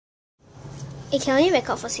It can only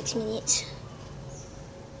record for 6 minutes.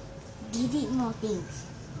 Delete more things.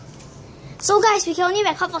 So guys, we can only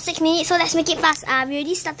record for 6 minutes, so let's make it fast. We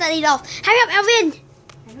already started it off. Hurry up, Alvin!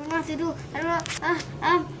 I don't know what to do. I don't know.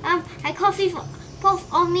 I call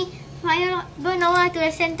both on me. Fire burn over to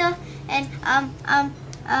the center and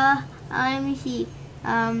let me see.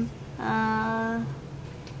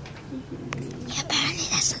 Apparently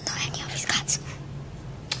doesn't know any of his cards.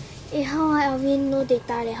 How Alvin no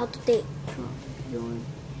data, how to take?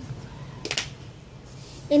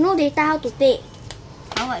 No data, how to take?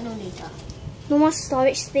 How about no data? No more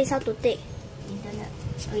storage space, how to take? Internet.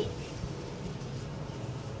 Wait.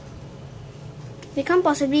 We can't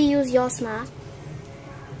possibly use yours, ma.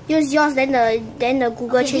 Use yours, then the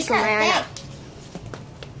Google change to mine.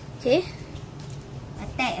 Okay.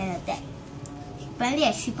 Attack and attack. Apparently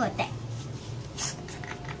a triple attack.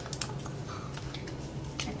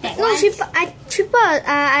 No, triple.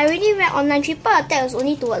 I already read online. Triple attack was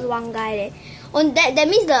only towards one guy. Leh. On that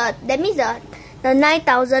means the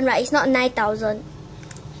 9,000, right? It's not 9,000.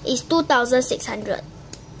 It's 2,600.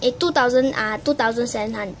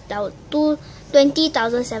 2,700.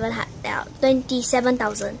 20,700.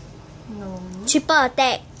 27,000. No. Triple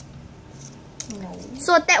attack. No.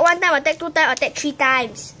 So attack 1 time, attack 2 times, attack 3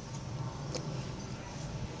 times.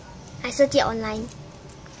 I searched it online.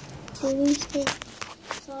 Saving space.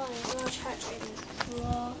 So I'm gonna charge and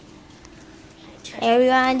draw.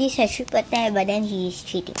 Everyone, this has triple attack, but then he is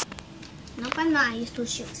cheating. No, but now I use 2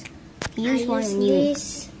 shields. Use one use new.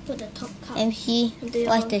 this to the top card. MC,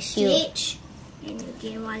 what's the shield? Gauge, and you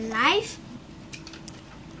gain 1 life.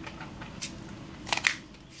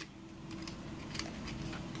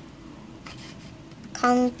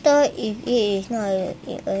 Counter if it is not a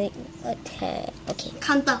attack. Okay.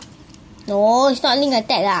 Counter. No, it's not link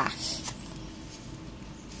attack lah.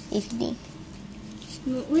 It's link.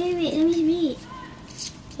 No, wait, let me read.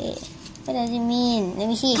 Okay. What does it mean? Let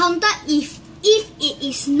me see. Counter if it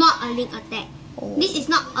is not a link attack. Oh. This is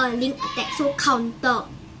not a link attack, so counter.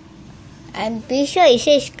 I'm pretty sure it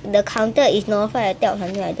says the counter is nullified attack or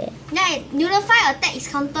something like that. Yeah, nullify attack is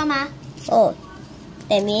counter ma. Oh,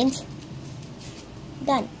 that means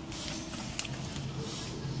done.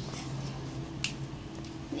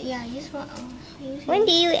 Yeah, use what? When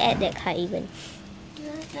did you add that card even?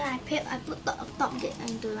 Then I put top gauge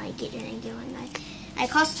into my gauge and I gain 1 life. I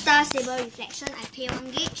call Star Saber Reflection. I pay 1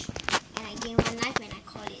 gauge and I gain 1 life when I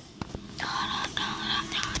call it.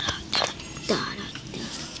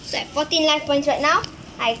 So at 14 life points right now,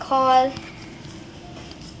 I call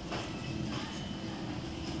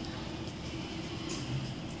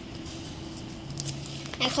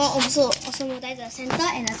also multi to the center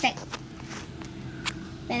and attack.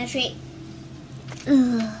 Penetrate.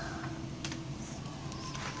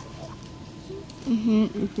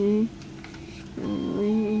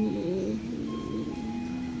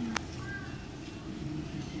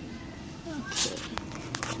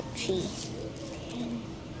 Okay.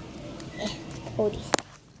 Hold this.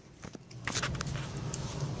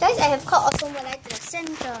 Guys, I have called also multi to the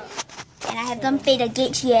center. And I haven't paid the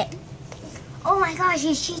gauge yet. Oh my gosh,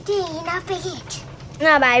 he's cheating. He not paid it.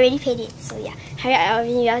 No, but I already paid it. So yeah. Hurry up,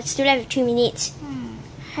 Alvin. We are still left with 3 minutes.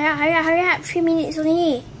 Hurry up. 3 minutes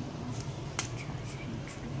only.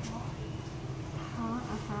 I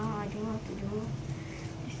don't know what to do.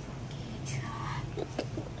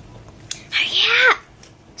 Hurry up!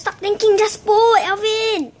 Stop thinking, just pull,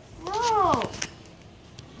 Alvin! No!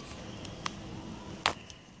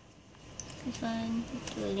 This one,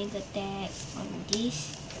 do a link attack on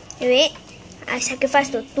this. Wait, I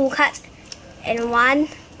sacrificed the 2 cards and 1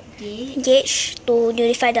 Okay. gauge to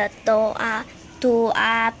nullify to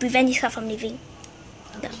prevent this card from leaving.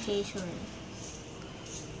 Okay, so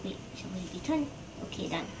wait, somebody return. Okay,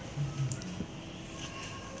 done.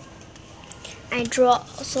 I draw,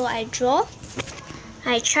 so I draw,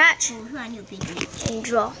 I charge, Oh, I need to pay this. and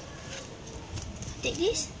draw. Take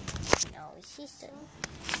this. No, it's his turn.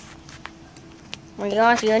 Oh my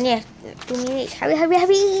gosh, we only have 2 minutes. Hurry! Hurry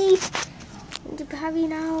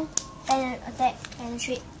now. And attack,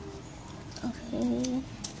 penetrate. Okay.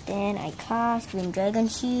 Then I cast Green Dragon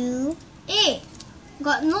Shield. Hey!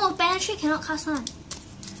 Got no, penetrate cannot cast one.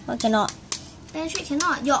 Why cannot? Penetrate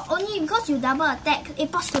cannot. You're only because you double attack.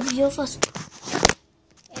 Pause the video first.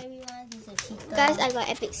 Everyone is a cheater. Guys, I got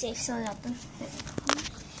epic save, so your turn.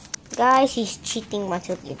 Guys, he's cheating once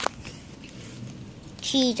again.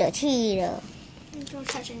 Cheater. Draw,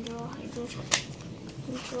 charge, and draw. I draw, charge,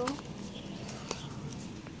 and draw.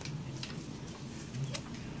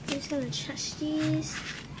 I'm just gonna charge this.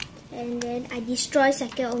 And then I destroy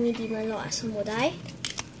second Oni Demon Lord Asmodai.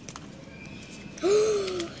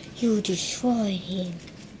 You destroyed him.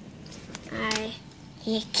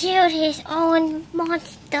 He killed his own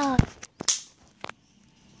monster.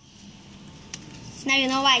 Now you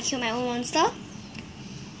know why I killed my own monster?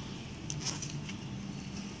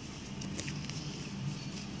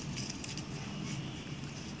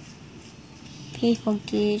 Please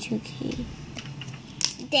forget you kid.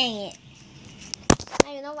 Dang it.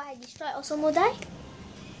 Now you know why I destroyed Osomodai?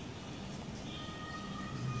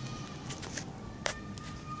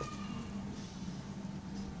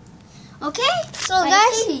 Okay, so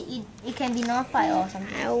guys, it can be non-fight or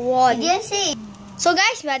something. I won. You didn't say it. So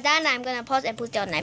guys, we are done. I'm gonna pause and put it on